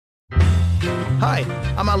Hi,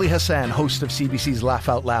 I'm Ali Hassan, host of CBC's Laugh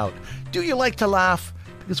Out Loud. Do you like to laugh?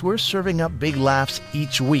 Because we're serving up big laughs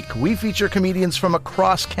each week. We feature comedians from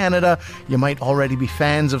across Canada. You might already be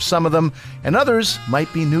fans of some of them, and others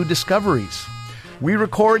might be new discoveries. We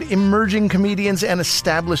record emerging comedians and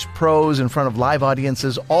established pros in front of live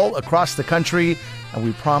audiences all across the country, and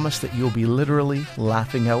we promise that you'll be literally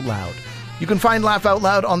laughing out loud. You can find Laugh Out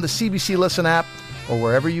Loud on the CBC Listen app or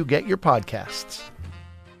wherever you get your podcasts.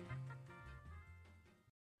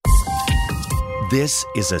 This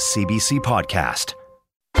is a CBC podcast.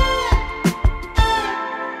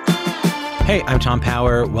 Hey, I'm Tom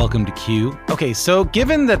Power. Welcome to Q. Okay, so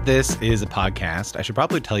given that this is a podcast, I should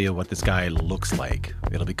probably tell you what this guy looks like.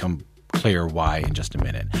 It'll become clear why in just a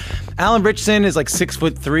minute. Alan Ritchson is like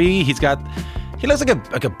 6'3". He looks like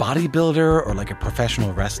a bodybuilder or like a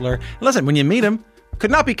professional wrestler. And listen, when you meet him,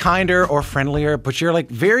 could not be kinder or friendlier, but you're like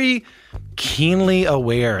very keenly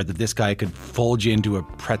aware that this guy could fold you into a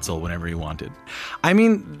pretzel whenever he wanted. I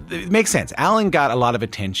mean, it makes sense. Alan got a lot of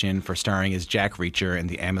attention for starring as Jack Reacher in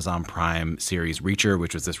the Amazon Prime series Reacher,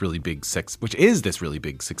 which is this really big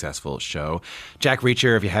successful show. Jack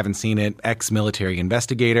Reacher, if you haven't seen it, ex-military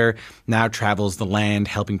investigator, now travels the land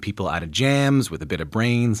helping people out of jams with a bit of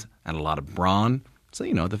brains and a lot of brawn. So,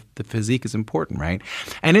 you know, the physique is important, right?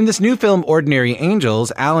 And in this new film, Ordinary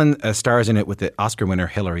Angels, Alan stars in it with the Oscar winner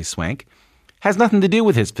Hilary Swank. Has nothing to do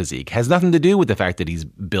with his physique, has nothing to do with the fact that he's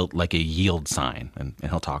built like a yield sign, and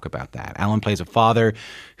he'll talk about that. Alan plays a father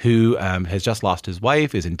who has just lost his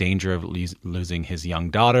wife, is in danger of losing his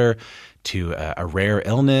young daughter to a rare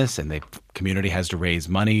illness, and the community has to raise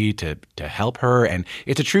money to help her. And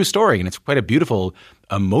it's a true story, and it's quite a beautiful,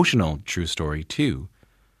 emotional true story too.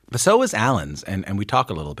 But so is Alan's, and we talk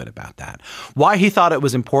a little bit about that. Why he thought it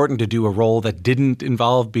was important to do a role that didn't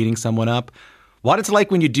involve beating someone up. What it's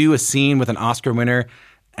like when you do a scene with an Oscar winner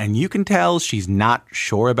and you can tell she's not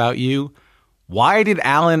sure about you. Why did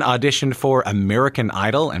Alan audition for American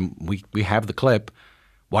Idol? And we have the clip.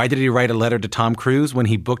 Why did he write a letter to Tom Cruise when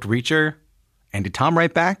he booked Reacher? And did Tom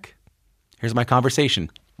write back? Here's my conversation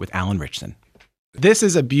with Alan Ritchson. This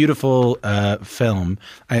is a beautiful film.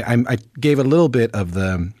 I gave a little bit of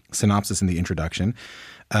the synopsis in the introduction.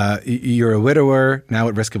 You're a widower, now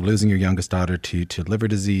at risk of losing your youngest daughter to liver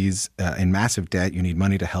disease, in massive debt. You need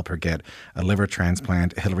money to help her get a liver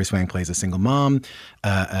transplant. Hilary Swank plays a single mom,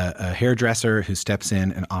 a hairdresser who steps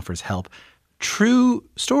in and offers help. True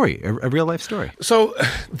story, a real-life story. So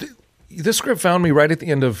this script found me right at the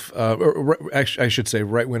end of, I should say,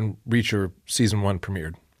 right when Reacher Season 1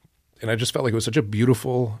 premiered. And I just felt like it was such a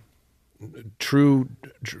beautiful, true,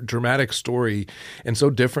 dramatic story, and so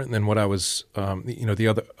different than what I was,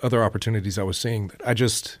 the other opportunities I was seeing. That I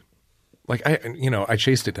just, I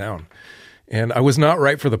chased it down, and I was not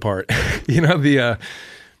right for the part. This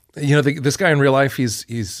guy in real life,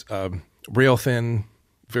 he's rail thin,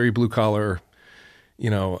 very blue collar.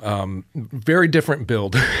 Very different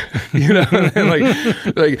build, like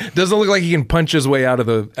doesn't look like he can punch his way out of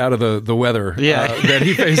the weather that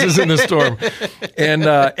he faces in the storm.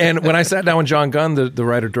 And when I sat down with John Gunn, the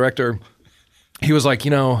writer director, he was like,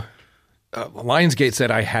 Lionsgate said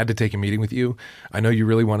I had to take a meeting with you. I know you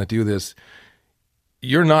really want to do this.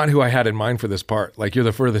 You're not who I had in mind for this part. Like, you're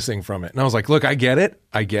the furthest thing from it. And I was like, look, I get it,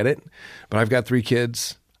 but I've got 3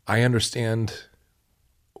 kids. I understand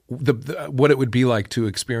what it would be like to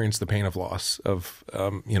experience the pain of loss of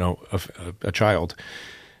a child,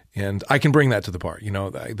 and I can bring that to the part.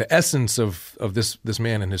 The essence of this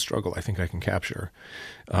man and his struggle, I think I can capture.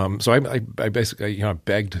 So I basically I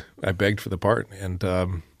begged for the part, and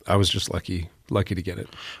I was just lucky to get it.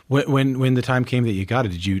 When the time came that you got it,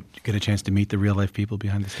 did you get a chance to meet the real life people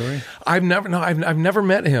behind the story? I've never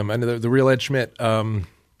met him. I know the real Ed Schmidt, and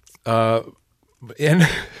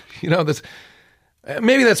this.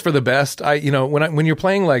 Maybe that's for the best. When you're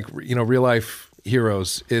playing real life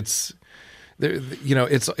heroes, it's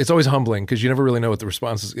always humbling because you never really know what the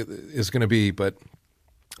response is going to be. But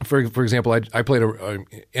for example, I played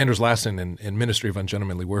Anders Lassen in Ministry of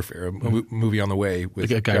Ungentlemanly Warfare, a movie on the way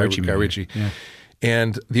with Guy Ritchie. Yeah.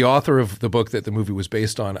 And the author of the book that the movie was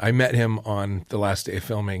based on, I met him on the last day of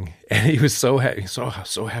filming, and he was so happy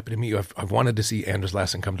to meet you. I've wanted to see Anders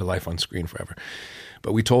Lassen come to life on screen forever.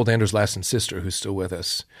 But we told Anders Lassen's sister, who's still with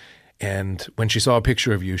us, and when she saw a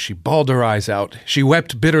picture of you, she bawled her eyes out. She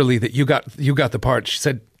wept bitterly that you got the part. She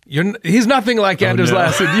said, he's nothing like Anders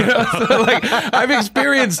Lassen. So, I've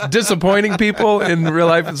experienced disappointing people in real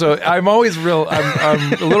life, so I'm always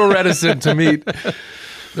I'm a little reticent to meet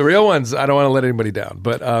the real ones. I don't want to let anybody down.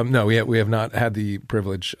 But no, we have not had the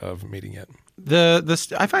privilege of meeting yet.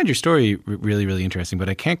 I find your story really, really interesting, but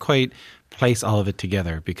I can't quite place all of it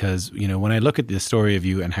together because, when I look at the story of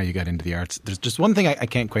you and how you got into the arts, there's just one thing I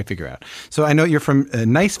can't quite figure out. So I know you're from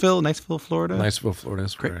Niceville, Florida? Niceville, Florida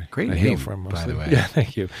is where great I name, hail from mostly. by the way. Yeah,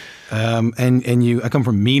 thank you. I come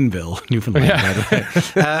from Meanville, Newfoundland, by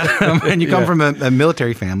the way. And you come from a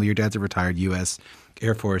military family. Your dad's a retired U.S.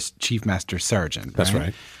 Air Force Chief Master Sergeant. That's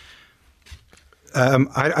right.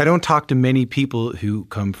 I don't talk to many people who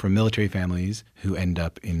come from military families who end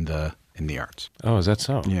up in the arts. Oh, is that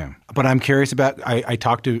so? Yeah. But I'm curious about, I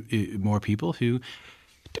talk to more people who,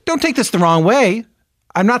 don't take this the wrong way.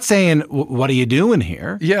 I'm not saying, what are you doing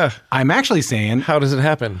here? Yeah. I'm actually saying, how does it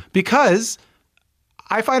happen? Because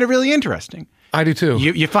I find it really interesting. I do too.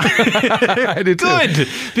 You find I do too. Good,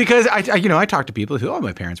 because I talk to people who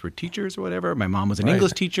my parents were teachers or whatever. My mom was an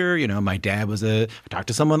English teacher. My dad was I talked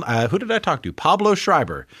to someone. Who did I talk to? Pablo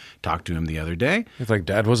Schreiber. Talked to him the other day. It's like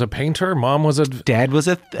dad was a painter, mom was a dad was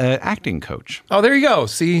a acting coach. Oh, there you go.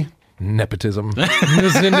 See. Nepotism.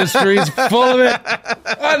 This industry is full of it.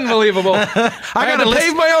 Unbelievable. I got to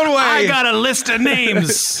pave my own way. I got a list of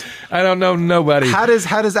names. I don't know nobody. How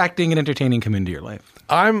does acting and entertaining come into your life?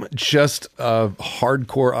 I'm just a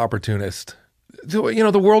hardcore opportunist. The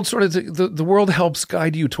world the world helps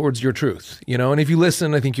guide you towards your truth, and if you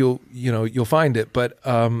listen, I think you'll find it. But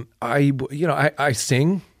I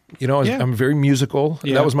sing. I'm very musical.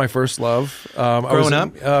 Yeah. That was my first love. Growing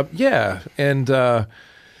up, yeah, and I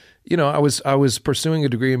was pursuing a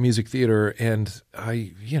degree in music theater, and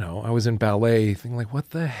I was in ballet, thinking like, what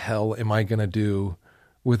the hell am I gonna do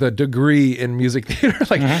with a degree in music theater?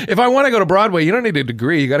 If I want to go to Broadway, you don't need a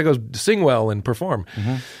degree. You got to go sing well and perform.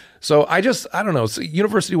 Mm-hmm. So I don't know. So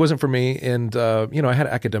university wasn't for me, and I had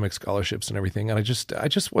academic scholarships and everything, and I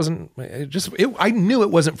just wasn't. I knew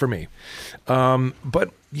it wasn't for me.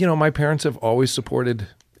 But my parents have always supported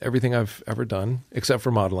everything I've ever done, except for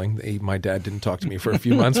modeling. My dad didn't talk to me for a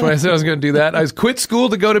few months when I said I was going to do that. I quit school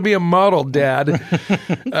to go to be a model, Dad.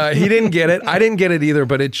 He didn't get it. I didn't get it either,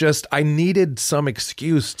 but I needed some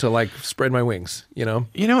excuse to spread my wings, You know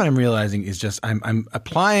what I'm realizing is just I'm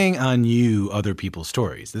applying on you other people's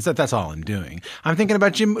stories. That's all I'm doing. I'm thinking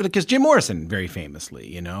about Jim Morrison, very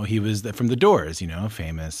famously, he was from The Doors,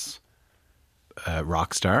 famous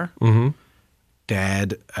rock star. Mm-hmm.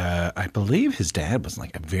 Dad, I believe his dad was a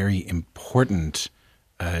very important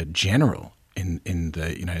general in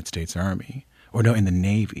the United States Army, or no, in the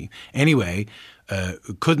Navy. Anyway,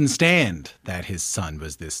 couldn't stand that his son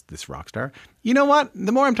was this rock star. You know what?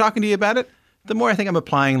 The more I'm talking to you about it, the more I think I'm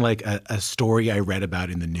applying a story I read about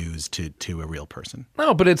in the news to a real person.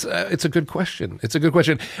 No, but it's a good question. It's a good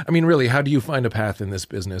question. I mean, really, how do you find a path in this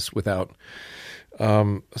business without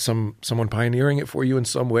someone pioneering it for you in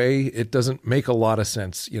some way? It doesn't make a lot of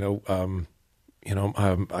sense. I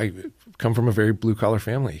come from a very blue collar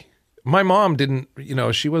family. My mom didn't,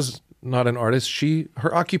 she was not an artist.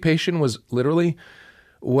 Her occupation was literally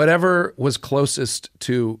whatever was closest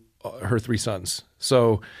to her three sons.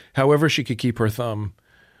 So however she could keep her thumb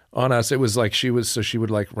on us, it was she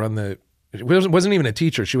would run it wasn't even a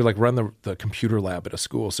teacher. She would run the computer lab at a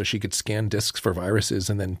school so she could scan disks for viruses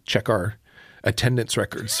and then check our attendance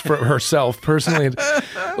records for herself personally. It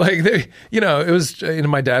was,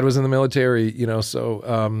 my dad was in the military,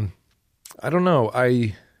 so I don't know.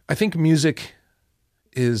 I think music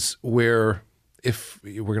is where, if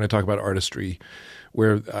we're going to talk about artistry,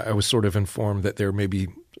 where I was sort of informed that there may be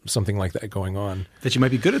something like that going on. That you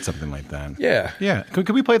might be good at something like that. Yeah. Yeah. Could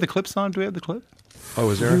we play the clip song? Do we have the clip? Oh,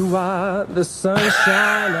 is there? You are the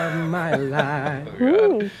sunshine of my life.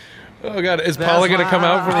 Oh, God. Is Paula going to come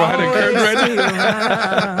out from behind a curtain right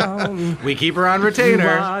now? We keep her on retainer. You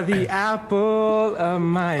are the apple of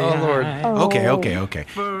my eye. Lord. Okay.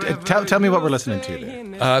 Tell me what we're listening to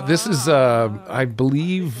there. This is, I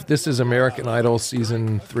believe this is American Idol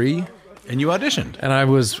Season 3. And you auditioned. And I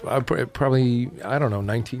was probably,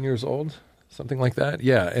 19 years old, something like that.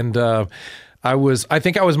 Yeah. And I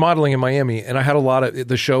think I was modeling in Miami, and I had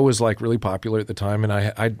the show was really popular at the time, and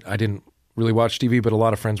I didn't really watch TV, but a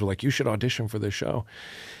lot of friends were like, you should audition for this show.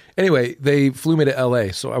 Anyway, they flew me to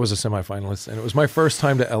LA, so I was a semifinalist, and it was my first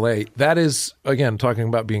time to LA. That is, again, talking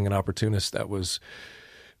about being an opportunist, that was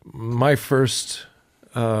my first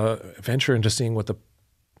venture into seeing what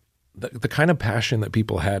the kind of passion that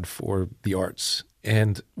people had for the arts.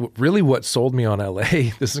 And really what sold me on LA,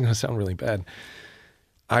 this is going to sound really bad,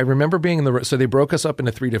 I remember being in so they broke us up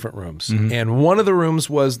into 3 different rooms. Mm-hmm. And one of the rooms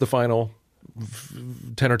was the final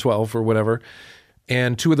 10 or 12 or whatever.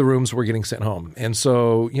 And 2 of the rooms were getting sent home. And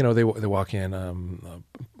so, they walk in,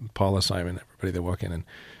 Paula, Simon, everybody, they walk in, and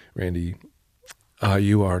Randy,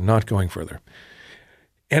 you are not going further.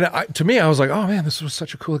 And to me, I was like, oh man, this was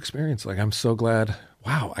such a cool experience. Like, I'm so glad.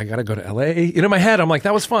 Wow, I got to go to LA. In my head, I'm like,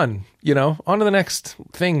 that was fun. On to the next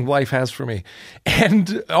thing life has for me.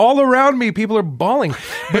 And all around me, people are bawling.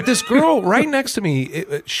 But this girl right next to me,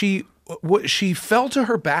 she fell to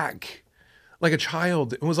her back like a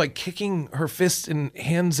child and was like kicking her fists and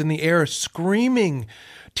hands in the air, screaming,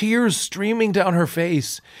 tears streaming down her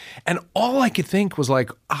face. And all I could think was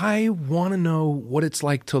like, I want to know what it's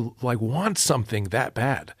like to like want something that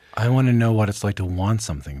bad. I want to know what it's like to want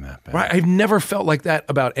something that bad. Right. I've never felt like that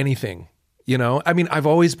about anything. I mean, I've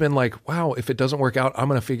always been like, wow, if it doesn't work out, I'm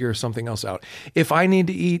going to figure something else out. If I need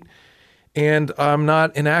to eat and I'm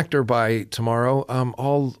not an actor by tomorrow,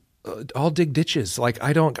 I'll dig ditches. Like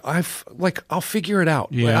I'll figure it out.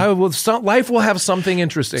 Yeah. Life will have something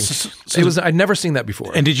interesting. I'd never seen that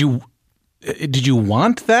before. And did you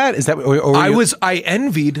want that? Is that I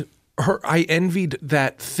envied her. I envied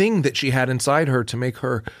that thing that she had inside her to make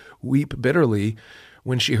her weep bitterly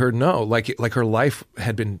when she heard no. Like her life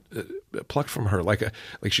had been plucked from her. Like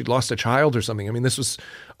she'd lost a child or something. I mean, this was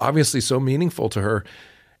obviously so meaningful to her.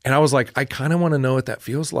 And I was like, I kind of want to know what that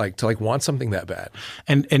feels like to like want something that bad.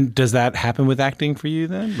 And does that happen with acting for you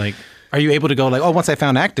then? Like, are you able to go like, oh, once I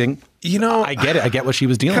found acting, I get it. I get what she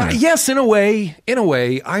was dealing with. Yes, in a way,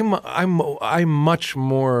 I'm much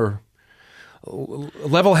more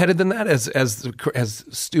level-headed than that. As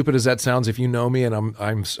stupid as that sounds, if you know me, and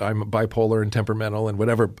I'm bipolar and temperamental and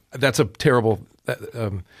whatever. That's a terrible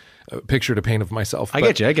picture to paint of myself. I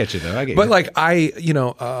get you though. But like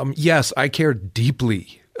yes, I care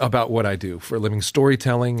deeply about what I do for a living,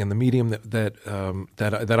 storytelling and the medium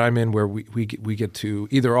that I'm in, where we get to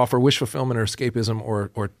either offer wish fulfillment or escapism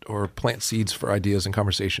or plant seeds for ideas and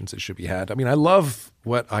conversations that should be had. I mean, I love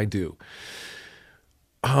what I do.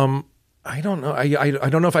 I don't know. I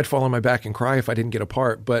don't know if I'd fall on my back and cry if I didn't get a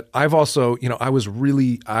part, but I've also, I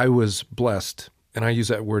was blessed, and I use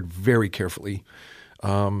that word very carefully.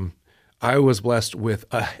 I was blessed with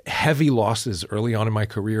heavy losses early on in my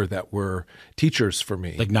career that were teachers for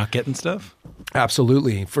me. Like not getting stuff?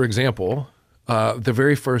 Absolutely. For example, the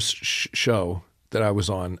very first show that I was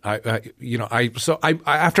on,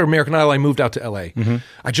 after American Idol, I moved out to LA. Mm-hmm.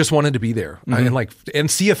 I just wanted to be there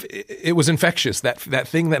and see if it was infectious. That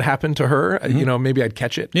thing that happened to her, maybe I'd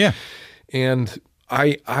catch it. Yeah. And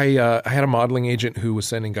I had a modeling agent who was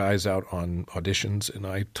sending guys out on auditions, and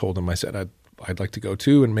I told him, I said, I'd like to go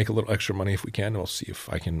too and make a little extra money if we can. And we'll see if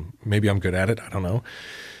I can, maybe I'm good at it. I don't know.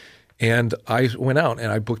 And I went out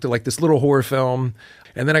and I booked like this little horror film.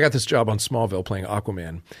 And then I got this job on Smallville playing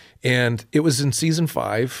Aquaman. And it was in season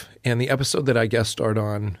 5. And the episode that I guest starred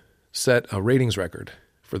on set a ratings record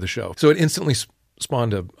for the show. So it instantly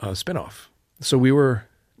spawned a spinoff. So we were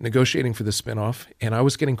negotiating for this spinoff, and I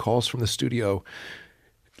was getting calls from the studio.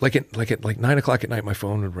 Like at 9 o'clock at night, my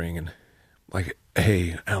phone would ring and like,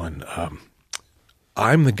 hey, Alan,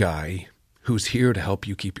 I'm the guy who's here to help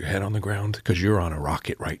you keep your head on the ground because you're on a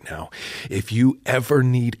rocket right now. If you ever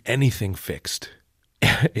need anything fixed,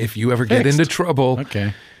 if you ever get into trouble,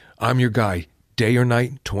 okay, I'm your guy. Day or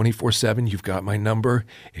night, 24/7, you've got my number.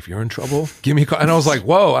 If you're in trouble, give me a call. And I was like,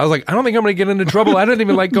 whoa. I was like, I don't think I'm going to get into trouble. I don't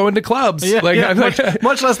even like going to clubs.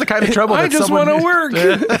 Much less the kind of trouble I just want to work.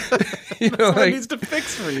 Someone needs to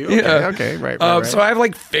fix for you. Okay, right. So I have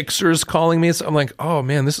like fixers calling me. So I'm like, oh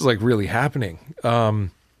man, this is like really happening. And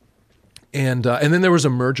then there was a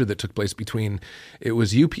merger that took place between, it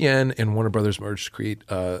was UPN and Warner Brothers merged to create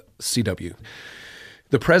CW.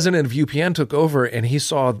 The president of UPN took over, and he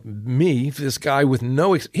saw me, this guy with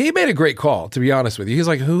he made a great call, to be honest with you. He's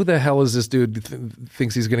like, who the hell is this dude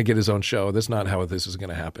thinks he's going to get his own show? That's not how this is going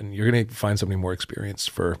to happen. You're going to find somebody more experienced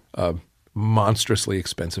for a monstrously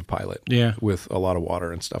expensive pilot with a lot of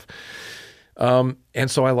water and stuff. And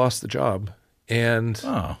so I lost the job, and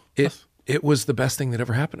it was the best thing that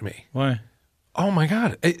ever happened to me. Why? Oh my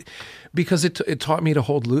God. Because it taught me to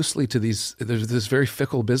hold loosely to there's this very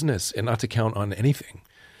fickle business and not to count on anything.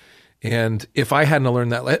 And if I hadn't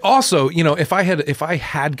learned that, also, if I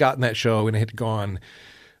had gotten that show and it had gone,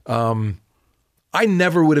 I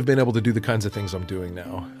never would have been able to do the kinds of things I'm doing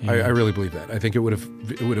now. Yeah. I really believe that. I think it would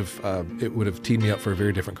have teed me up for a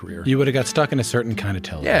very different career. You would have got stuck in a certain kind of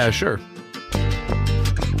television. Yeah, sure.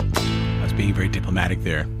 Being very diplomatic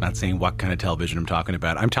there, not saying what kind of television I'm talking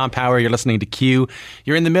about. I'm Tom Power. You're listening to Q.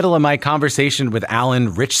 You're in the middle of my conversation with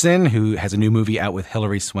Alan Ritchson, who has a new movie out with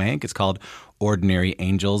Hilary Swank. It's called Ordinary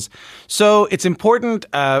Angels. So it's important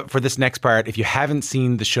for this next part, if you haven't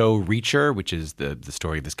seen the show Reacher, which is the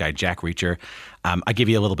story of this guy, Jack Reacher, I give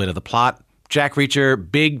you a little bit of the plot. Jack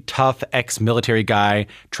Reacher, big, tough ex-military guy,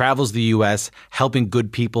 travels the U.S., helping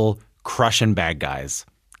good people, crushing bad guys.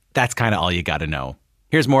 That's kind of all you got to know.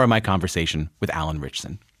 Here's more of my conversation with Alan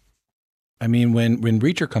Ritchson. I mean, when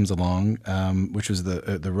Reacher comes along, which was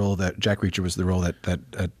the role that Jack Reacher was the role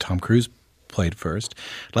that Tom Cruise played first.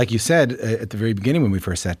 Like you said at the very beginning when we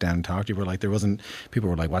first sat down and talked, you were like, people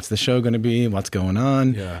were like, what's the show going to be? What's going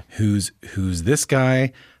on? Yeah. Who's this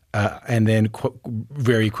guy? And then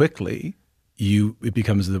very quickly, it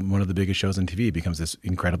becomes one of the biggest shows on TV. It becomes this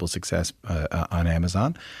incredible success on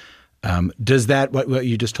Amazon. Does that, what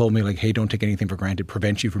you just told me, like, hey, don't take anything for granted,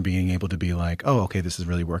 prevent you from being able to be like, oh, okay, this is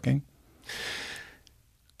really working?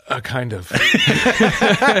 Kind of.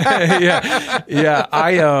 Yeah.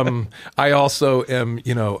 I also am,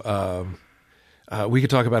 we could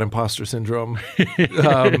talk about imposter syndrome.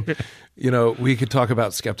 We could talk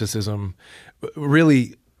about skepticism.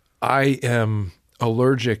 Really, I am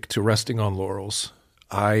allergic to resting on laurels.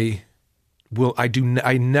 I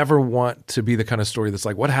never want to be the kind of story that's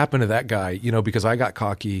like, what happened to that guy? Because I got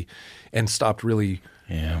cocky and stopped really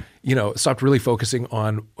focusing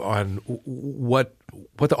on what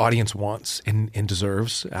the audience wants and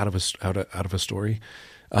deserves out of a story.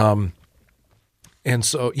 And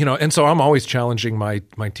so I'm always challenging my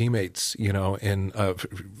teammates, in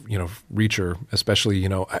Reacher, especially,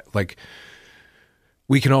 like,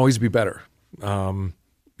 we can always be better. And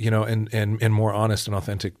more honest and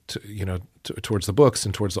authentic towards the books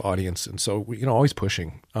and towards the audience. And so, always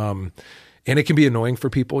pushing. And it can be annoying for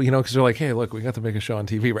people, because they're like, hey, look, we got the biggest show on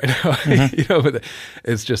TV right now, Mm-hmm. But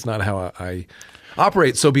it's just not how I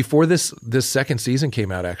operate. So before this second season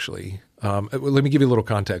came out, actually, let me give you a little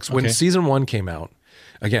context. When season 1 came out,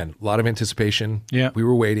 again, a lot of anticipation. Yeah. We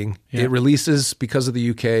were waiting. Yeah. It releases, because of the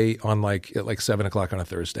UK, on at 7 o'clock on a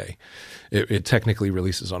Thursday. It technically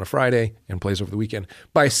releases on a Friday and plays over the weekend.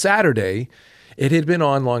 By Saturday, it had been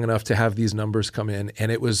on long enough to have these numbers come in, and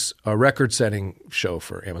it was a record-setting show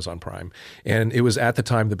for Amazon Prime. And it was, at the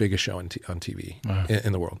time, the biggest show on TV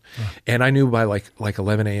in the world. Wow. And I knew by like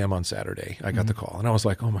 11 a.m. on Saturday, I got the call. And I was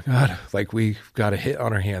like, oh my God, like, we've got a hit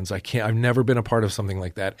on our hands. I've never been a part of something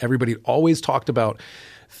like that. Everybody always talked about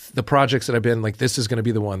the projects that I've been like, this is going to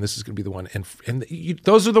be the one, this is going to be the one. And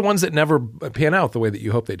those are the ones that never pan out the way that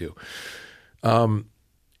you hope they do.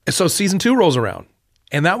 So season 2 rolls around.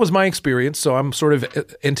 And that was my experience. So I'm sort of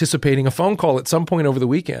anticipating a phone call at some point over the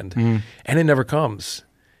weekend, and it never comes.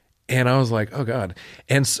 And I was like, oh God.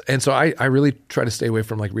 And so I really try to stay away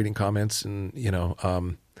from like reading comments and,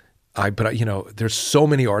 there's so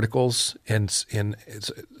many articles and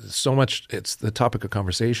it's so much, it's the topic of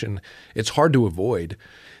conversation. It's hard to avoid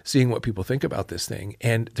seeing what people think about this thing.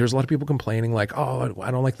 And there's a lot of people complaining like, oh,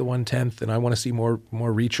 I don't like the 1/10 and I want to see more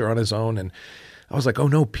Reacher on his own. And I was like, oh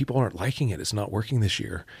no, people aren't liking it. It's not working this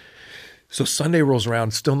year. So Sunday rolls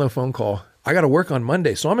around, still no phone call. I got to work on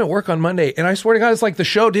Monday. So I'm at work on Monday. And I swear to God, it's like the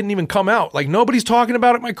show didn't even come out. Like, nobody's talking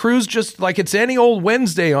about it. My crew's just like, it's any old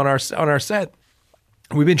Wednesday on our set.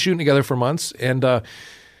 We've been shooting together for months. And I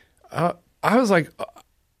was like,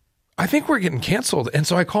 I think we're getting canceled. And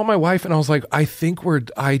so I called my wife and I was like, I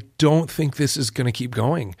don't think this is going to keep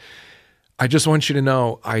going. I just want you to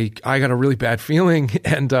know, I got a really bad feeling.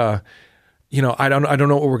 And, I don't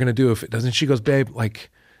know what we're going to do if it doesn't. She goes, babe, like,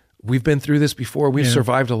 we've been through this before. We've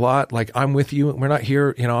survived a lot. Like, I'm with you. We're not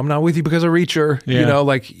here. I'm not with you because of Reacher. Yeah.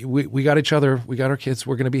 Like, we got each other. We got our kids.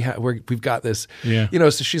 We're going to be, we've got this. Yeah.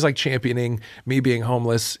 So she's like championing me being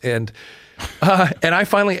homeless. And I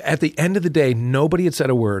finally, at the end of the day, nobody had said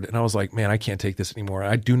a word. And I was like, man, I can't take this anymore.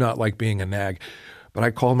 I do not like being a nag. But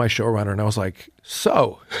I called my showrunner and I was like,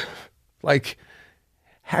 so, like,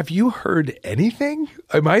 have you heard anything?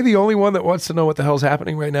 Am I the only one that wants to know what the hell's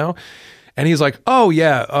happening right now? And he's like, oh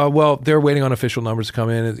yeah, well, they're waiting on official numbers to come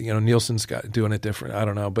in. Nielsen's doing it different. I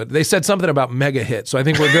don't know, but they said something about mega hit, so I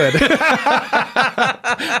think we're good. I'm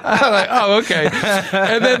like, oh, okay.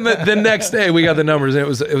 And then the next day we got the numbers, and it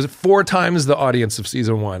was 4 times the audience of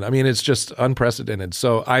season 1. I mean, it's just unprecedented.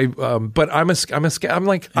 So but I'm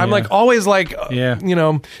like always like,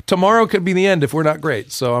 tomorrow could be the end if we're not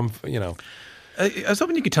great. So I'm. I was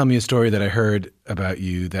hoping you could tell me a story that I heard about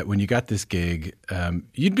you, that when you got this gig,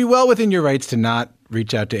 you'd be well within your rights to not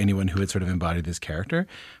reach out to anyone who had sort of embodied this character.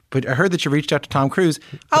 But I heard that you reached out to Tom Cruise.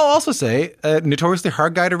 I'll also say a notoriously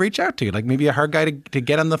hard guy to reach out to, like maybe a hard guy to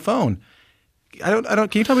get on the phone. Can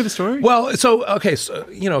you tell me the story? Well, so, okay. So,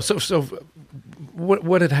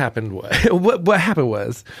 what had happened was, what happened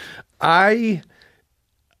was I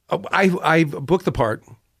booked the part.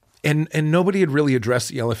 And nobody had really addressed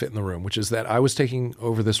the elephant in the room, which is that I was taking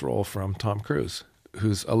over this role from Tom Cruise,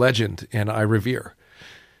 who's a legend and I revere.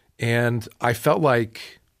 And I felt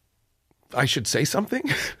like I should say something,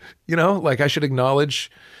 like I should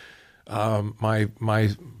acknowledge my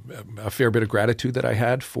a fair bit of gratitude that I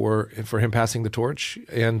had for him passing the torch.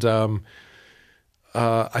 And so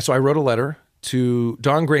I wrote a letter to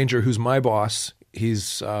Don Granger, who's my boss.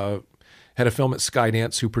 He's head of film at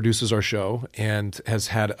Skydance, who produces our show and has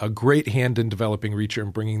had a great hand in developing Reacher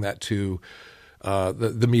and bringing that to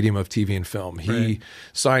the medium of TV and film. He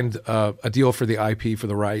signed a deal for the IP for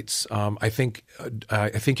the rights. I think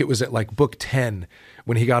it was at like book 10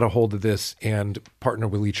 when he got a hold of this and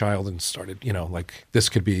partnered with Lee Child and started, like this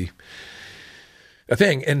could be a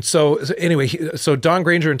thing. And so anyway, so Don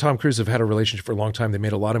Granger and Tom Cruise have had a relationship for a long time. They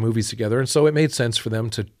made a lot of movies together, and so it made sense for them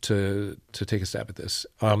to take a stab at this.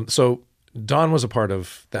 So Don was a part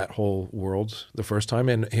of that whole world the first time,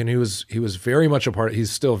 and he was very much a part. He's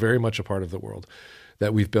still very much a part of the world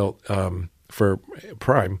that we've built for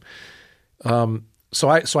Prime. So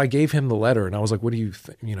I gave him the letter, and I was like, "What do you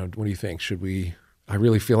what do you think? Should we?" I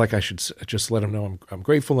really feel like I should just let him know I'm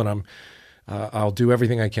grateful, and I'll do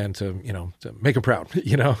everything I can to make him proud,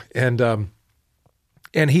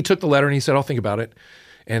 And he took the letter and he said, "I'll think about it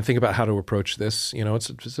and think about how to approach this.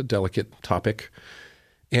 It's a delicate topic."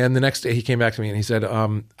 And the next day he came back to me and he said,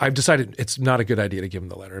 "I've decided it's not a good idea to give him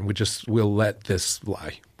the letter, and we'll let this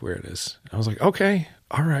lie where it is." And I was like, "Okay,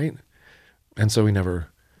 all right." And so we never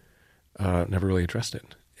really addressed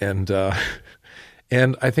it. And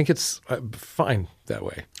I think it's fine that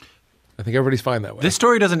way. I think everybody's fine that way. This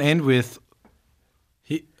story doesn't end with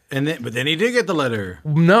but then he did get the letter.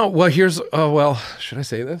 No, well, should I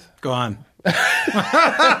say this? Go on.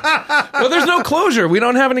 Well, there's no closure. We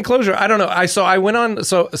don't have any closure. I don't know. I went on.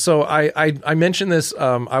 So I mentioned this.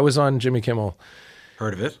 I was on Jimmy Kimmel.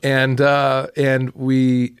 Heard of it? And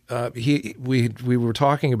we were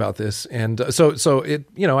talking about this, and so it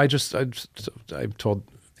I told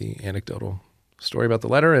the anecdotal story about the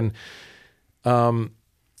letter, and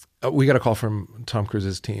we got a call from Tom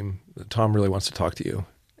Cruise's team. Tom really wants to talk to you.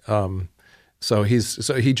 So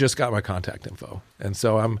he just got my contact info, and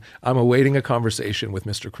so I'm awaiting a conversation with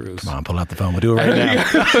Mr. Cruise. Come on, pull out the phone. We'll do it right now.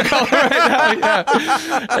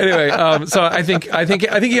 Yeah. Anyway, so I think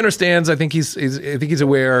he understands. I think he's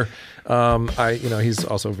aware. He's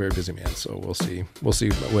also a very busy man, so we'll see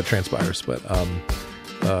what transpires. But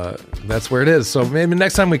that's where it is. So maybe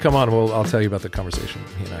next time we come on, I'll tell you about the conversation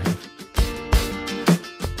he and I have.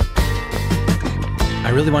 I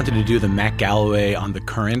really wanted to do the Matt Galloway on the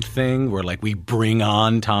Current thing where we bring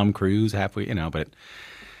on Tom Cruise halfway, but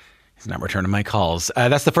he's not returning my calls.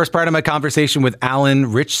 That's the first part of my conversation with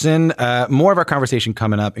Alan Ritchson. More of our conversation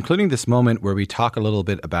coming up, including this moment where we talk a little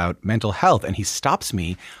bit about mental health. And he stops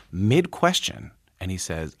me mid-question and he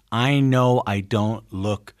says, "I know I don't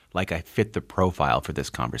look like I fit the profile for this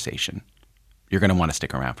conversation." You're going to want to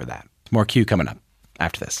stick around for that. More Q coming up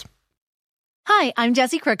after this. Hi, I'm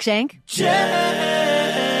Jessie Cruikshank. Jessie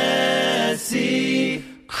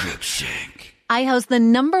Cruikshank. I host the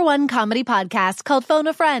 #1 comedy podcast called Phone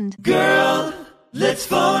a Friend. Girl, let's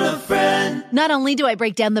phone a friend. Not only do I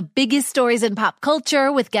break down the biggest stories in pop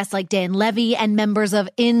culture with guests like Dan Levy and members of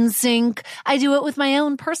NSYNC, I do it with my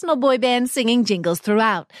own personal boy band singing jingles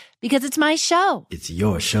throughout. Because it's my show. It's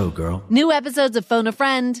your show, girl. New episodes of Phone a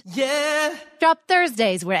Friend. Yeah. Drop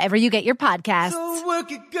Thursdays wherever you get your podcasts. So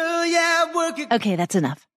work it, girl, yeah, work it. Okay, that's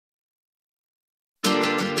enough.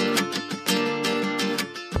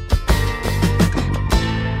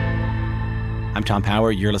 I'm Tom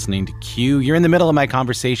Power. You're listening to Q. You're in the middle of my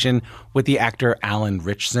conversation with the actor Alan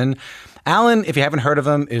Ritchson. Alan, if you haven't heard of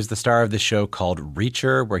him, is the star of this show called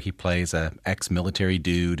Reacher, where he plays a ex-military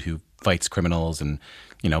dude who fights criminals and,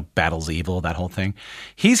 battles evil, that whole thing.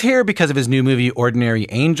 He's here because of his new movie, Ordinary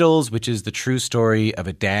Angels, which is the true story of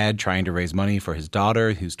a dad trying to raise money for his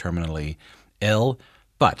daughter who's terminally ill.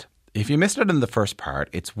 But if you missed it in the first part,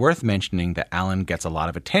 it's worth mentioning that Alan gets a lot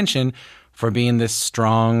of attention for being this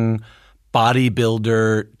strong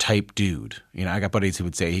bodybuilder type dude. I got buddies who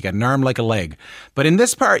would say he got an arm like a leg. But in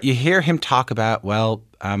this part, you hear him talk about,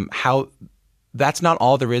 how that's not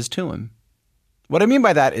all there is to him. What I mean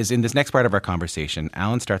by that is in this next part of our conversation,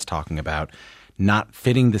 Alan starts talking about not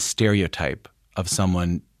fitting the stereotype of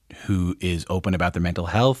someone who is open about their mental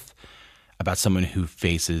health, about someone who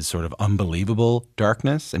faces sort of unbelievable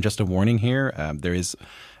darkness. And just a warning here, there is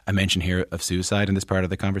a mention here of suicide in this part of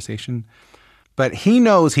the conversation. But he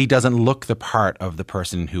knows he doesn't look the part of the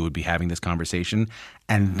person who would be having this conversation,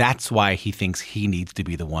 and that's why he thinks he needs to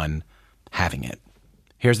be the one having it.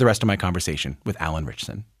 Here's the rest of my conversation with Alan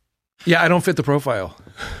Ritchson. Yeah, I don't fit the profile,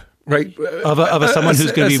 right? Of someone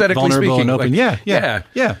who's going to be vulnerable and open. Yeah.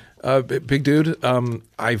 Big dude.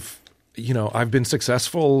 I've been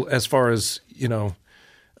successful as far as,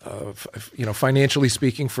 financially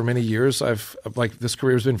speaking, for many years, I've like this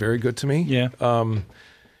career has been very good to me. Yeah.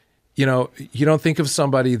 You don't think of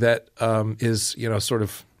somebody that is, sort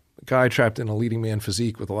of a guy trapped in a leading man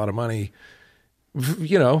physique with a lot of money,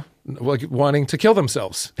 like wanting to kill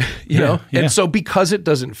themselves, know? Yeah. And so because it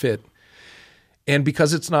doesn't fit and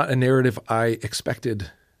because it's not a narrative I expected,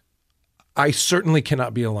 I certainly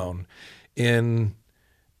cannot be alone in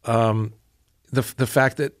the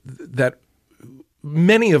fact that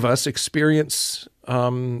many of us experience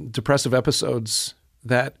depressive episodes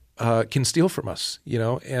that can steal from us,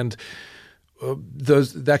 and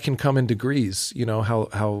those that can come in degrees.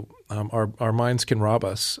 How our minds can rob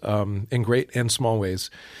us in great and small ways,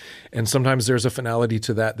 and sometimes there's a finality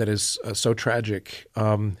to that is so tragic.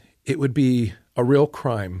 It would be a real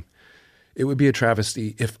crime. It would be a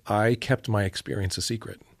travesty if I kept my experience a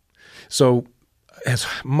secret. So, as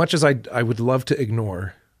much as I would love to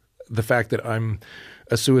ignore the fact that I'm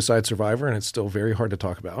a suicide survivor, and it's still very hard to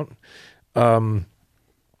talk about.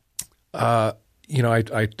 I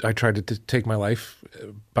tried to take my life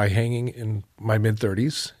by hanging in my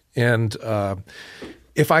mid-30s, and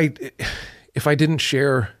if I didn't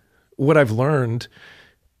share what I've learned,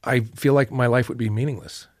 I feel like my life would be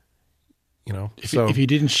meaningless. If you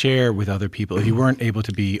didn't share with other people, if you weren't able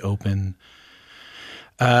to be open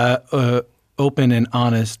and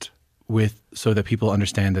honest with, so that people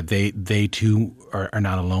understand that they too are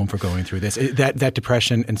not alone for going through this. That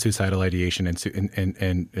depression and suicidal ideation and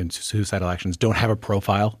suicidal actions don't have a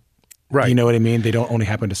profile. Right. You know what I mean? They don't only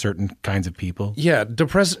happen to certain kinds of people. Yeah.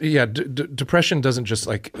 Depression doesn't just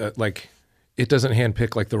like it doesn't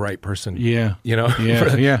handpick like the right person. Yeah.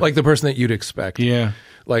 Yeah. Like the person that you'd expect. Yeah.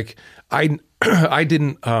 Like I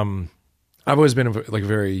didn't, I've always been a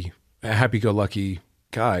very happy-go-lucky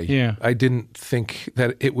guy. Yeah. I didn't think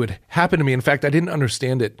that it would happen to me. In fact, I didn't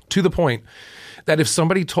understand it to the point that if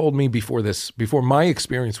somebody told me before my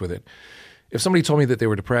experience with it, if somebody told me that they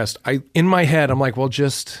were depressed, in my head, I'm like, well,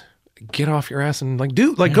 just get off your ass and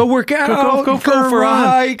go work out. Go for a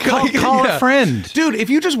hike. Call a friend. Dude, if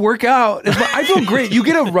you just work out, I feel great. You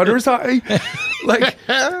get a runner's high.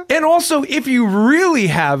 And also if you really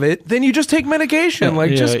have it, then you just take medication.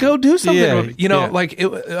 Just go do something.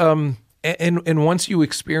 And once you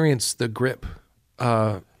experience the grip,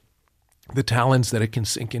 the talons that it can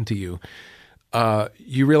sink into you,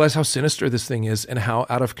 you realize how sinister this thing is and how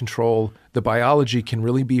out of control the biology can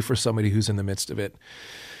really be for somebody who's in the midst of it.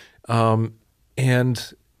 And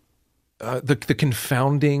the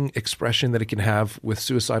confounding expression that it can have with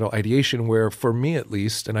suicidal ideation, where for me at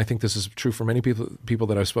least, and I think this is true for many people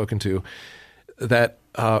that I've spoken to, that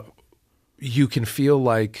you can feel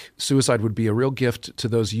like suicide would be a real gift to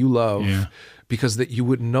those you love because that you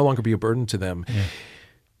would no longer be a burden to them.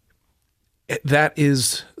 Yeah. That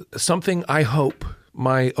is something I hope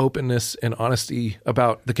my openness and honesty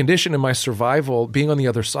about the condition and my survival, being on the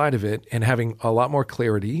other side of it and having a lot more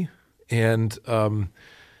clarity and, having,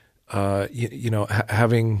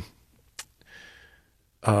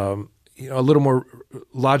 a little more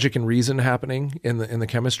logic and reason happening in the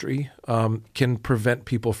chemistry can prevent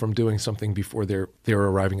people from doing something before they're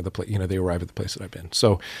arriving at the place. They arrive at the place that I've been.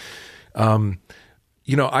 So,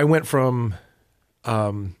 I went from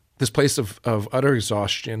this place of utter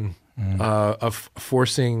exhaustion, of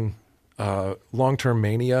forcing long-term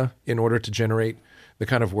mania in order to generate the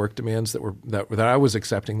kind of work demands that I was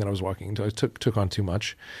accepting, that I was walking into. I took on too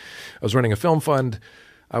much. I was running a film fund.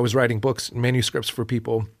 I was writing books and manuscripts for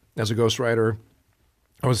people as a ghostwriter.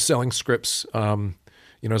 I was selling scripts,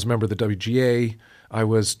 as a member of the WGA. I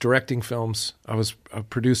was directing films. I was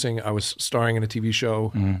producing. I was starring in a TV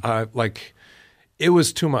show. It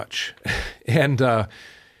was too much. And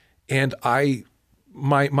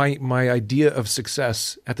my idea of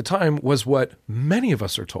success at the time was what many of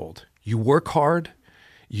us are told. You work hard,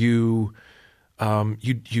 you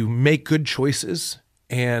make good choices,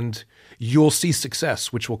 and you'll see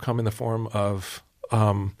success, which will come in the form of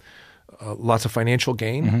lots of financial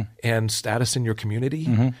gain and status in your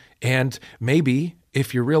community. And maybe,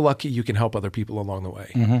 if you're real lucky, you can help other people along the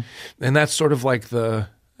way. And that's sort of like the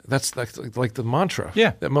mantra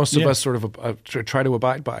that most of us sort of try to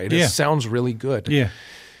abide by. It sounds really good. Yeah.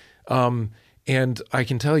 And I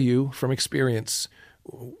can tell you from experience,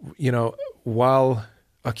 while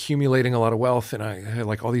accumulating a lot of wealth, and I had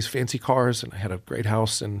all these fancy cars, and I had a great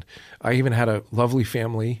house, and I even had a lovely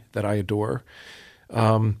family that I adore,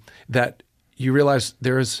 that you realize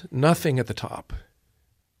there is nothing at the top.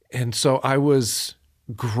 And so I was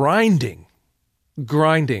grinding,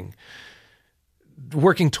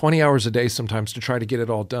 working 20 hours a day sometimes to try to get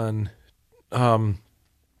it all done,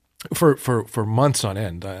 for months on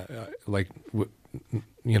end,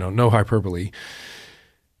 no hyperbole.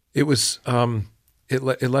 It was, it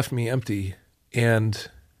left me empty, and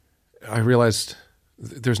I realized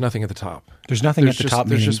there's nothing at the top. There's nothing at the top.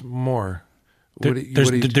 There's just more.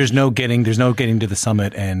 There's no getting to the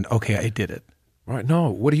summit and, okay, I did it. Right. No.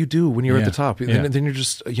 What do you do when you're at the top? Yeah. Then you're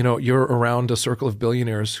just, you're around a circle of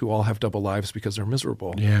billionaires who all have double lives because they're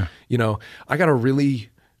miserable. Yeah. I got a really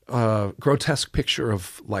grotesque picture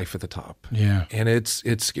of life at the top. Yeah. And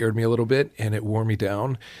it scared me a little bit, and it wore me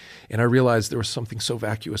down. And I realized there was something so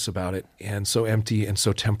vacuous about it, and so empty and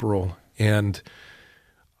so temporal. And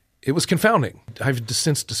it was confounding. I've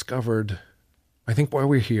since discovered, I think why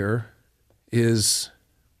we're here is,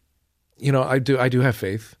 I do have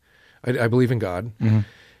faith. I believe in God. Mm-hmm.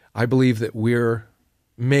 I believe that we're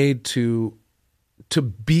made to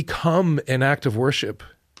become an act of worship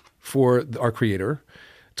for our Creator,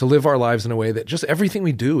 to live our lives in a way that just everything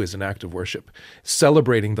we do is an act of worship,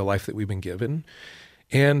 celebrating the life that we've been given,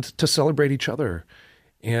 and to celebrate each other,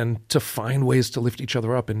 and to find ways to lift each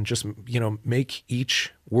other up and just, make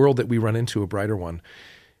each world that we run into a brighter one.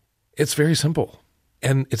 It's very simple,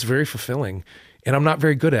 and it's very fulfilling, and I'm not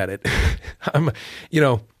very good at it.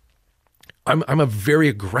 I'm a very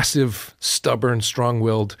aggressive, stubborn,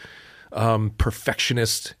 strong-willed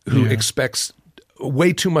perfectionist who expects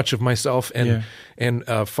way too much of myself and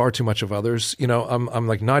far too much of others. I'm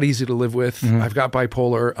like not easy to live with. Mm-hmm. I've got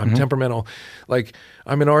bipolar. I'm temperamental. Like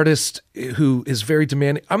I'm an artist who is very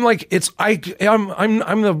demanding. I'm like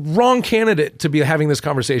I'm the wrong candidate to be having this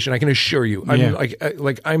conversation. I can assure you.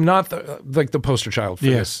 I'm not the poster child for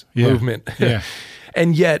this movement. Yeah.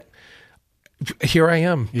 And yet, here I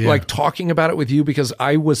am, like talking about it with you because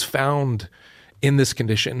I was found in this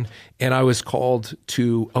condition, and I was called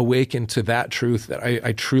to awaken to that truth that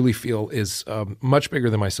I truly feel is much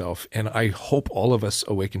bigger than myself, and I hope all of us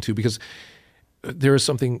awaken to, because there is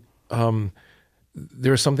something abounding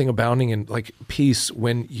in like peace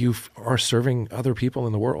when you are serving other people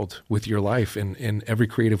in the world with your life in every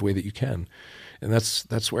creative way that you can, and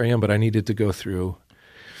that's where I am. But I needed to go through.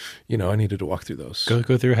 I needed to walk through those.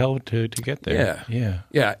 Go through hell to get there.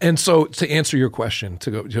 Yeah. And so to answer your question,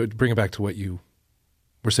 to bring it back to what you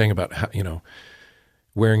were saying about how,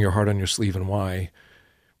 wearing your heart on your sleeve and why.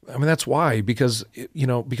 I mean, that's why, because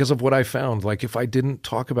of what I found. Like if I didn't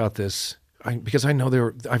talk about this, because I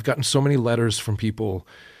know I've gotten so many letters from people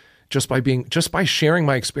just by sharing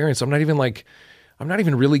my experience. I'm not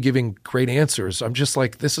even really giving great answers. I'm just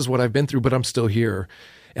like, this is what I've been through, but I'm still here.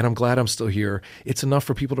 And I'm glad I'm still here. It's enough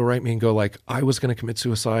for people to write me and go like, I was going to commit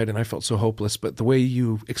suicide and I felt so hopeless, but the way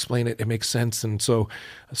you explain it, it makes sense. And so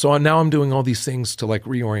now I'm doing all these things to like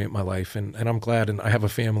reorient my life, and I'm glad, and I have a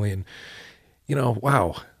family, and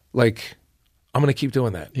wow, like I'm going to keep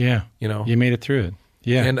doing that. Yeah. You made it through it.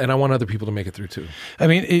 Yeah, and I want other people to make it through too. I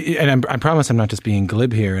mean, and I promise I'm not just being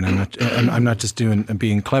glib here, and I'm not just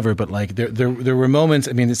being clever, but like there were moments.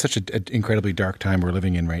 I mean, it's such an incredibly dark time we're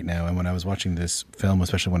living in right now. And when I was watching this film,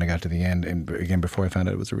 especially when I got to the end, and again before I found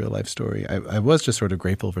out it was a real life story, I was just sort of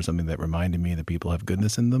grateful for something that reminded me that people have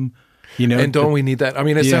goodness in them. And don't we need that? I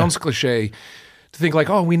mean, it sounds cliche to think like,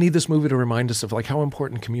 oh, we need this movie to remind us of like how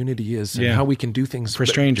important community is and how we can do things for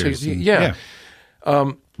strangers.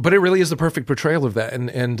 But it really is the perfect portrayal of that,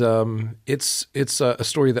 and it's a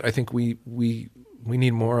story that I think we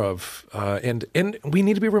need more of, and we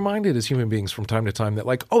need to be reminded as human beings from time to time that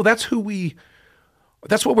like, oh, that's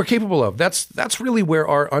what we're capable of. That's really where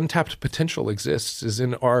our untapped potential exists, is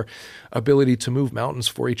in our ability to move mountains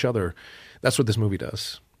for each other. That's what this movie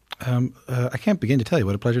does. I can't begin to tell you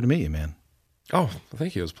what a pleasure to meet you, man. Oh,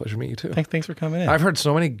 thank you. It was a pleasure to meet you too. Thanks for coming in. I've heard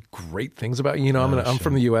so many great things about you. I'm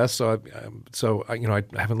from the U.S., so I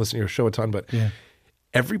haven't listened to your show a ton, but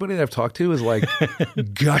everybody that I've talked to is like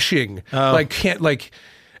gushing.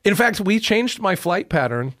 In fact, we changed my flight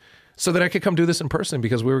pattern so that I could come do this in person,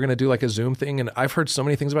 because we were going to do like a Zoom thing, and I've heard so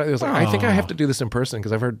many things about it. I was like, I think I have to do this in person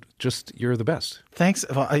because I've heard just you're the best. Thanks.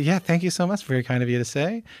 Well, thank you so much. Very kind of you to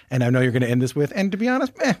say. And I know you're going to end this with, and to be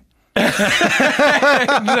honest, and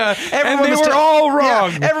they were all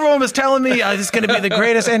wrong. Yeah, everyone was telling me this is going to be the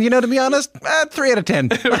greatest, and to be honest, 3 out of 10.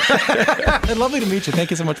 Lovely to meet you.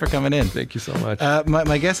 Thank you so much for coming in. Thank you so much.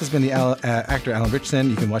 My guest has been the actor Alan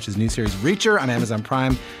Ritchson. You can watch his new series Reacher on Amazon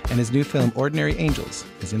Prime, and his new film Ordinary Angels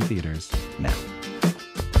is in theaters now.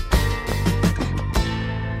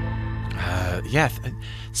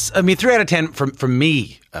 I mean, 3 out of 10 from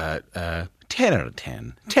me. 10 out of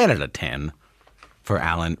 10. 10 out of 10. For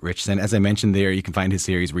Alan Ritchson. As I mentioned there, you can find his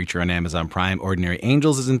series Reacher on Amazon Prime. Ordinary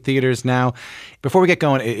Angels is in theaters now. Before we get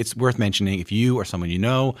going, it's worth mentioning, if you or someone you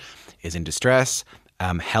know is in distress,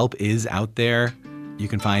 help is out there. you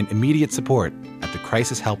can find immediate support at the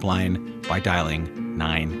Crisis Helpline by dialing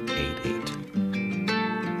 988.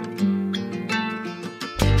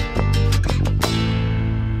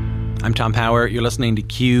 I'm Tom Power. You're listening to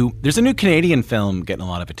Q. There's a new Canadian film getting a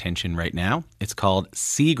lot of attention right now. It's called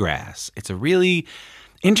Seagrass. It's a really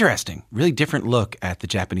interesting, really different look at the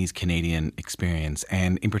Japanese-Canadian experience,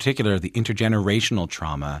 and in particular, the intergenerational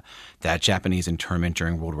trauma that Japanese internment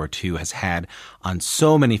during World War II has had on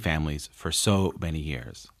so many families for so many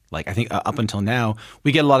years. Like, I think up until now,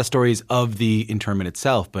 we get a lot of stories of the internment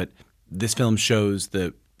itself, but this film shows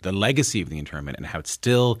the legacy of the internment and how it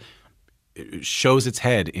still shows its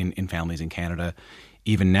head in families in Canada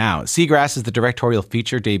even now. Seagrass is the directorial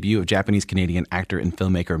feature debut of Japanese-Canadian actor and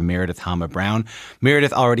filmmaker Meredith Hama-Brown.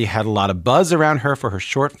 Meredith already had a lot of buzz around her for her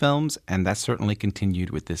short films, and that certainly continued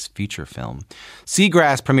with this feature film.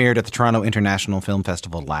 Seagrass premiered at the Toronto International Film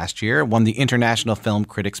Festival last year, won the International Film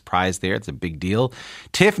Critics Prize there. It's a big deal.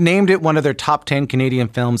 TIFF named it one of their top 10 Canadian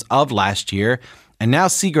films of last year, and now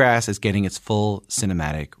Seagrass is getting its full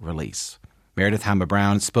cinematic release. Meredith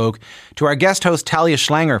Hama-Brown spoke to our guest host Talia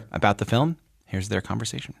Schlanger about the film. Here's their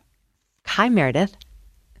conversation. Hi, Meredith.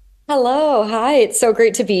 Hello. Hi. It's so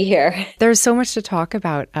great to be here. There's so much to talk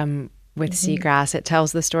about with Seagrass. It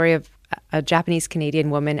tells the story of a Japanese-Canadian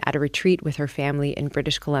woman at a retreat with her family in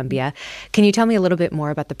British Columbia. Can you tell me a little bit more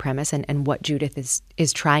about the premise and what Judith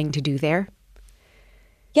is trying to do there?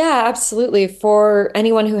 Yeah, absolutely. For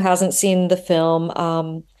anyone who hasn't seen the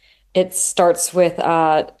film, it starts with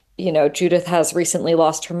Judith has recently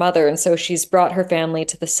lost her mother, and so she's brought her family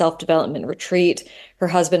to the self-development retreat, her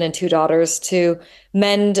husband and two daughters, to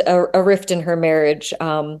mend a rift in her marriage.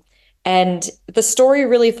 And the story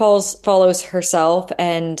really follows herself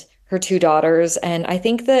and her two daughters. And I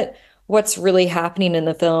think that what's really happening in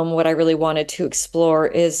the film, what I really wanted to explore,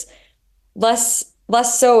 is less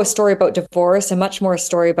so a story about divorce and much more a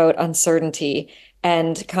story about uncertainty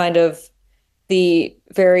and kind of the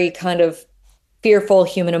very kind of fearful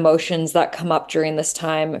human emotions that come up during this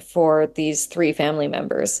time for these three family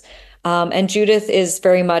members. And Judith is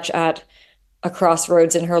very much at a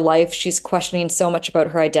crossroads in her life. She's questioning so much about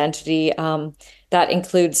her identity. That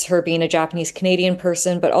includes her being a Japanese Canadian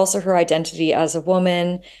person, but also her identity as a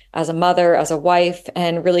woman, as a mother, as a wife,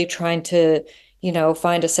 and really trying to,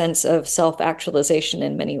 find a sense of self-actualization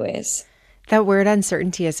in many ways. That word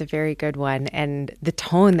uncertainty is a very good one. And the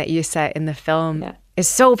tone that you set in the film is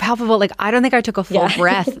so palpable. Like, I don't think I took a full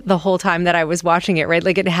breath the whole time that I was watching it, right?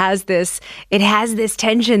 Like, it has this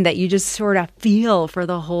tension that you just sort of feel for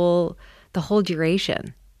the whole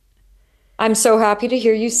duration. I'm so happy to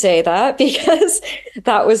hear you say that, because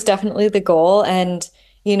that was definitely the goal. And,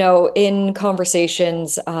 in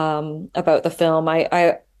conversations about the film,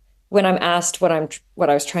 I when I'm asked what I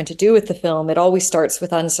was trying to do with the film, it always starts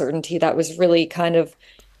with uncertainty. That was really kind of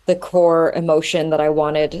the core emotion that I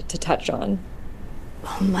wanted to touch on.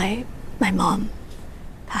 Well, my mom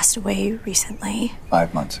passed away recently.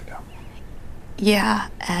 5 months ago. Yeah,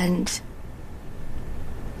 and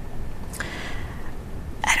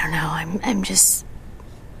I don't know, I'm just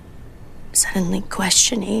suddenly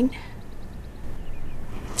questioning.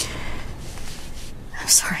 I'm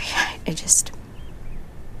sorry, I'm just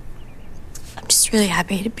really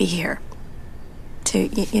happy to be here to,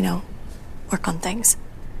 work on things.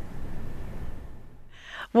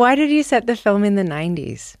 Why did you set the film in the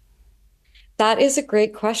 90s? That is a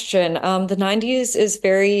great question. The 90s is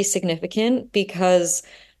very significant because,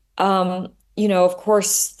 of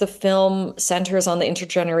course, the film centers on the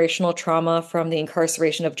intergenerational trauma from the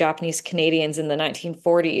incarceration of Japanese Canadians in the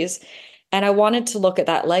 1940s. And I wanted to look at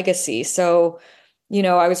that legacy. So,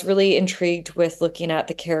 I was really intrigued with looking at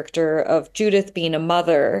the character of Judith being a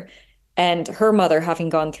mother and her mother having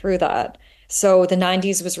gone through that. So the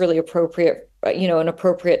 90s was really appropriate, an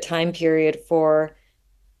appropriate time period for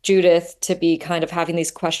Judith to be kind of having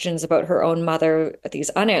these questions about her own mother, these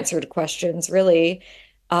unanswered questions, really.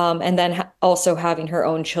 And then also having her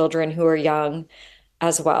own children who are young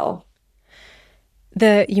as well.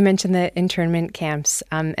 You mentioned the internment camps,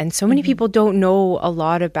 and so many people don't know a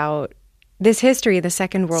lot about this history, the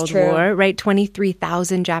Second World War, right?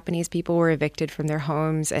 23,000 Japanese people were evicted from their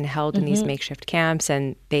homes and held in these makeshift camps,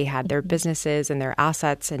 and they had their businesses and their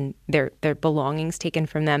assets and their belongings taken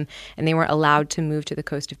from them, and they weren't allowed to move to the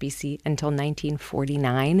coast of BC until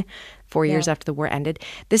 1949, 4 years after the war ended.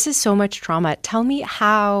 This is so much trauma. Tell me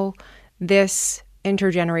how this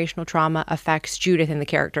intergenerational trauma affects Judith in the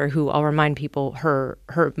character, who, I'll remind people, her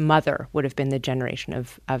mother would have been the generation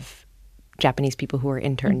of Japanese people who were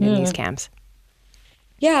interned in these camps.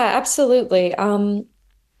 Yeah, absolutely.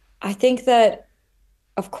 I think that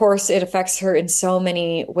of course, it affects her in so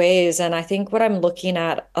many ways. And I think what I'm looking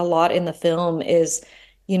at a lot in the film is,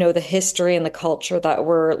 the history and the culture that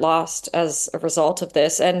were lost as a result of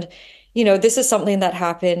this. And, this is something that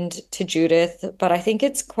happened to Judith, but I think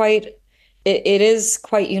it is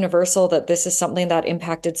quite universal that this is something that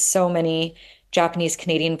impacted so many Japanese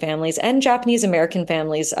Canadian families and Japanese American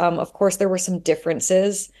families. Of course, there were some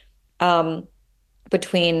differences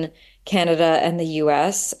between Canada and the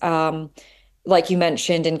US. Like you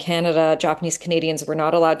mentioned, in Canada, Japanese Canadians were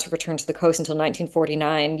not allowed to return to the coast until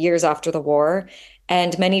 1949, years after the war.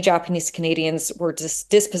 And many Japanese Canadians were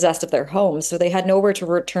dispossessed of their homes, so they had nowhere to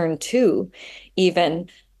return to, even.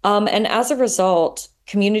 And as a result,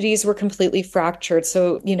 communities were completely fractured.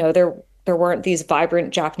 So, there weren't these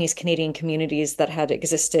vibrant Japanese Canadian communities that had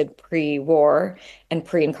existed pre-war and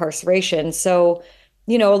pre-incarceration. So,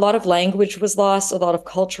 a lot of language was lost, a lot of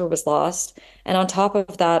culture was lost. And on top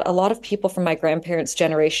of that, a lot of people from my grandparents'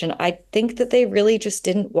 generation, I think that they really just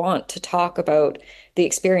didn't want to talk about the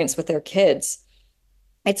experience with their kids.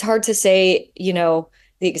 It's hard to say, the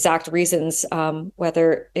exact reasons,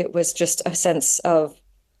 whether it was just a sense of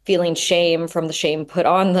feeling shame from the shame put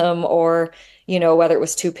on them, or, whether it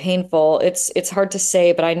was too painful. It's hard to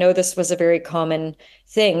say, but I know this was a very common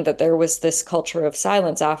thing, that there was this culture of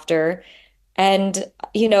silence after. And,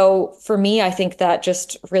 for me, I think that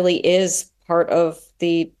just really is part of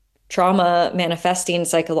the trauma manifesting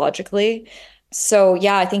psychologically. So,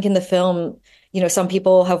 yeah, I think in the film, some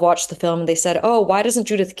people have watched the film and they said, oh, why doesn't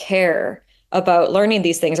Judith care about learning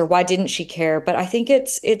these things, or why didn't she care? But I think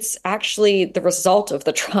it's actually the result of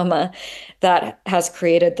the trauma that has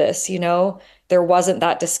created this. There wasn't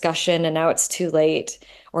that discussion and now it's too late.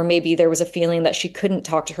 Or maybe there was a feeling that she couldn't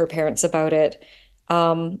talk to her parents about it.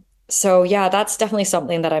 So yeah, that's definitely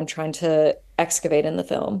something that I'm trying to excavate in the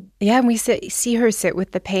film. Yeah, and we see her sit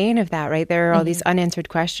with the pain of that, right? There are all these unanswered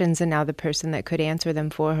questions, and now the person that could answer them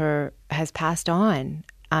for her has passed on,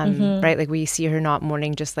 right? Like we see her not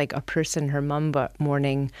mourning just like a person, her mom, but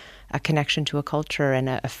mourning a connection to a culture and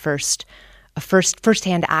a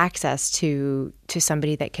first-hand access to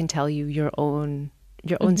somebody that can tell you your own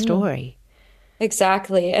story.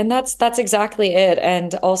 Exactly, and that's exactly it.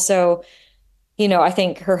 And also, I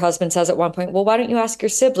think her husband says at one point, well, why don't you ask your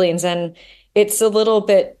siblings? And it's a little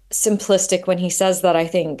bit simplistic when he says that, I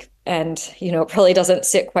think, and, it probably doesn't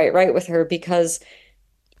sit quite right with her, because,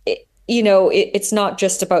 it's not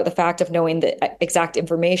just about the fact of knowing the exact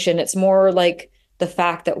information. It's more like the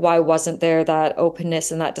fact that why wasn't there that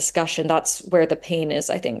openness and that discussion? That's where the pain is,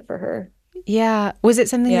 I think, for her. Yeah. Was it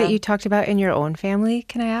something that you talked about in your own family,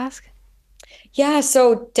 can I ask? Yeah,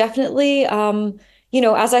 so definitely,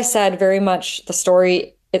 as I said, very much the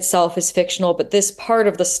story itself is fictional, but this part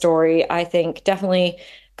of the story, I think, definitely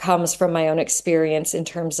comes from my own experience in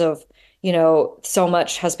terms of, so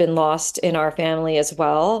much has been lost in our family as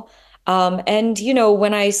well. And,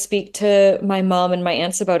 when I speak to my mom and my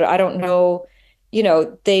aunts about it, I don't know,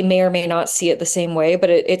 they may or may not see it the same way, but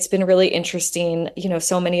it's been really interesting.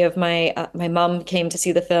 So many of my mom came to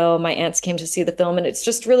see the film, my aunts came to see the film, and it's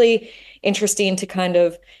just really interesting to kind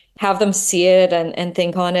of have them see it and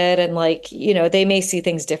think on it. And they may see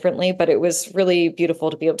things differently, but it was really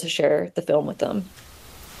beautiful to be able to share the film with them.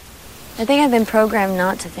 I think I've been programmed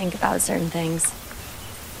not to think about certain things.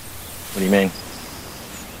 What do you mean?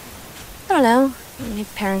 I don't know. My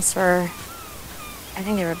parents were, I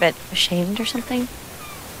think they were a bit ashamed or something.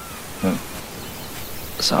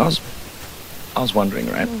 So I was wondering,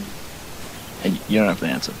 right? And you don't have to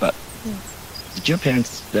answer, but did your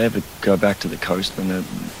parents ever go back to the coast when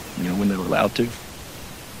they were allowed to?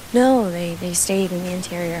 No, they stayed in the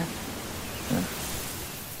interior.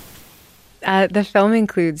 The film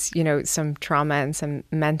includes, some trauma and some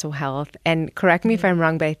mental health. And correct me if I'm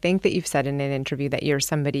wrong, but I think that you've said in an interview that you're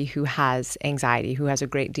somebody who has anxiety, who has a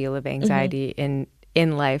great deal of anxiety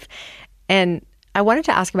in life. And I wanted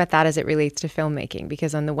to ask about that as it relates to filmmaking,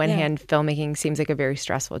 because on the one hand, filmmaking seems like a very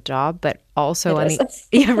stressful job, but also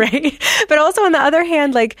But also on the other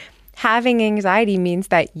hand, having anxiety means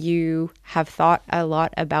that you have thought a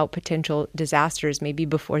lot about potential disasters maybe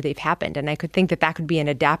before they've happened. And I could think that could be an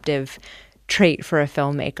adaptive trait for a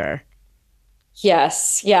filmmaker.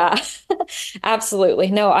 Yes. Yeah,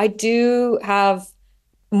 absolutely. No, I do have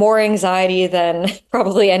more anxiety than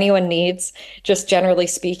probably anyone needs, just generally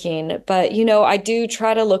speaking. But, I do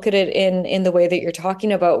try to look at it in the way that you're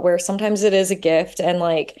talking about, where sometimes it is a gift, and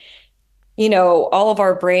all of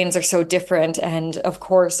our brains are so different. And of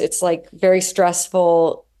course, it's very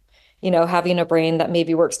stressful, having a brain that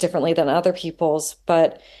maybe works differently than other people's.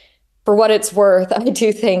 But for what it's worth, I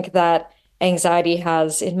do think that anxiety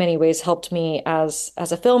has in many ways helped me as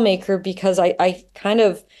a filmmaker, because I kind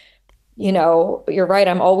of, you're right,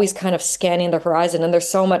 I'm always kind of scanning the horizon, and there's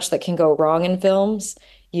so much that can go wrong in films.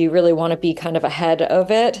 You really want to be kind of ahead of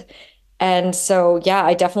it. And so, yeah,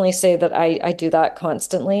 I definitely say that I do that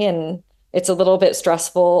constantly, and it's a little bit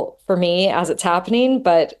stressful for me as it's happening,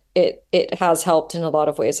 but it has helped in a lot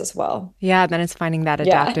of ways as well. Yeah, then it's finding that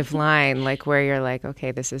adaptive line, like where you're like,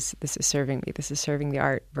 okay, this is serving me, this is serving the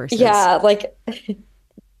art versus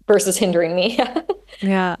versus hindering me.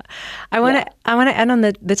 Yeah. I want to end on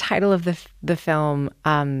the title of the film,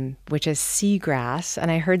 which is Seagrass,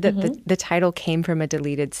 and I heard that the title came from a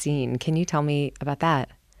deleted scene. Can you tell me about that?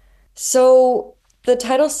 So the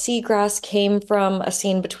title Seagrass came from a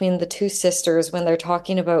scene between the two sisters when they're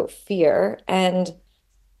talking about fear. And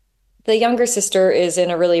the younger sister is in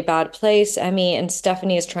a really bad place, Emmy, and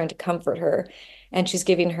Stephanie is trying to comfort her. And she's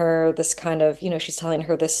giving her this kind of, she's telling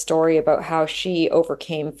her this story about how she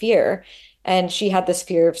overcame fear. And she had this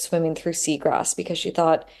fear of swimming through seagrass because she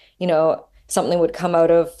thought, something would come out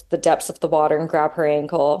of the depths of the water and grab her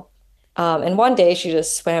ankle. And one day she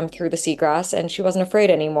just swam through the seagrass and she wasn't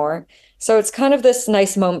afraid anymore. So it's kind of this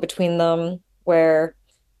nice moment between them where,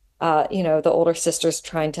 the older sister's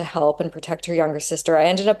trying to help and protect her younger sister. I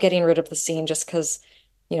ended up getting rid of the scene just because,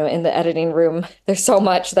 in the editing room, there's so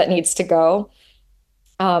much that needs to go.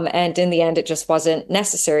 And in the end, it just wasn't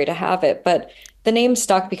necessary to have it. But the name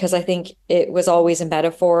stuck because I think it was always a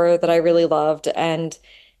metaphor that I really loved. And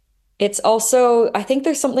it's also, I think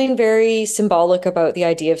there's something very symbolic about the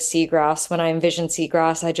idea of seagrass. When I envision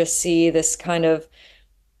seagrass, I just see this kind of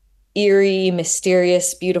eerie,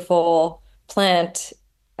 mysterious, beautiful plant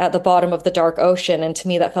at the bottom of the dark ocean. And to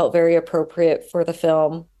me, that felt very appropriate for the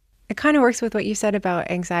film. It kind of works with what you said about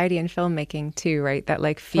anxiety in filmmaking too, right? That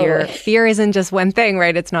like fear isn't just one thing,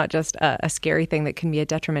 right? It's not just a scary thing that can be a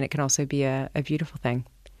detriment. It can also be a beautiful thing.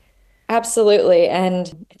 Absolutely.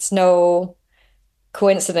 And it's no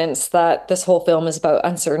coincidence that this whole film is about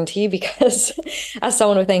uncertainty, because as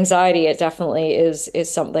someone with anxiety, it definitely is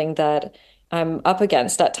something that I'm up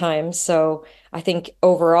against at times. So I think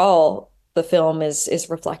overall, the film is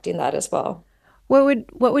reflecting that as well.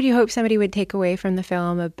 What would you hope somebody would take away from the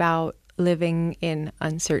film about living in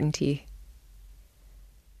uncertainty?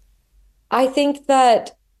 I think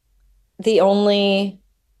that the only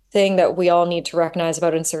thing that we all need to recognize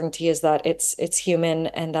about uncertainty is that it's human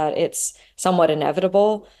and that it's somewhat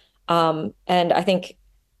inevitable. And I think,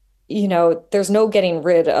 there's no getting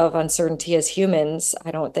rid of uncertainty as humans,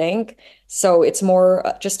 I don't think. So it's more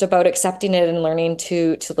just about accepting it and learning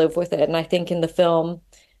to live with it. And I think in the film,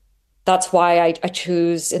 that's why I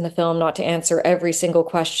choose in the film not to answer every single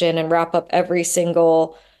question and wrap up every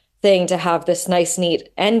single thing to have this nice, neat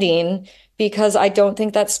ending, because I don't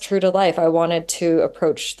think that's true to life. I wanted to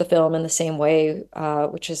approach the film in the same way,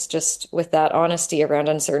 which is just with that honesty around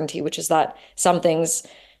uncertainty, which is that some things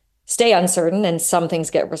stay uncertain and some things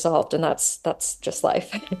get resolved, and that's just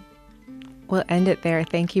life. We'll end it there.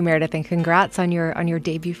 Thank you, Meredith, and congrats on your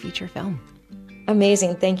debut feature film.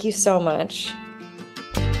 Amazing. Thank you so much.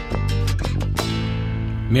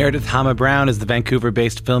 Meredith Hama-Brown is the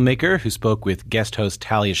Vancouver-based filmmaker who spoke with guest host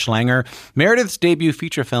Talia Schlanger. Meredith's debut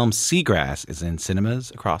feature film, Seagrass, is in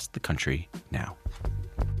cinemas across the country now.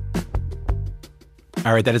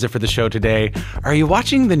 All right, that is it for the show today. Are you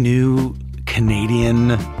watching the new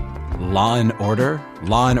Canadian Law & Order?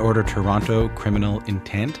 Law & Order Toronto Criminal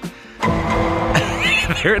Intent?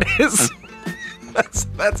 There it is.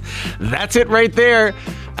 That's it right there.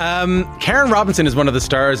 Karen Robinson is one of the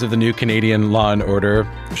stars of the new Canadian Law & Order.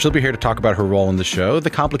 She'll be here to talk about her role in the show, the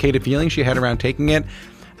complicated feelings she had around taking it,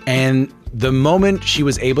 and the moment she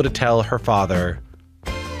was able to tell her father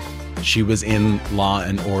she was in Law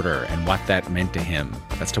 & Order and what that meant to him.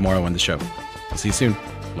 That's tomorrow on the show. We'll see you soon.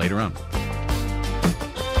 Later on.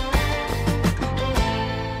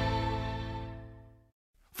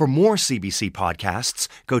 For more CBC podcasts,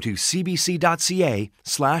 go to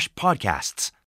cbc.ca/podcasts.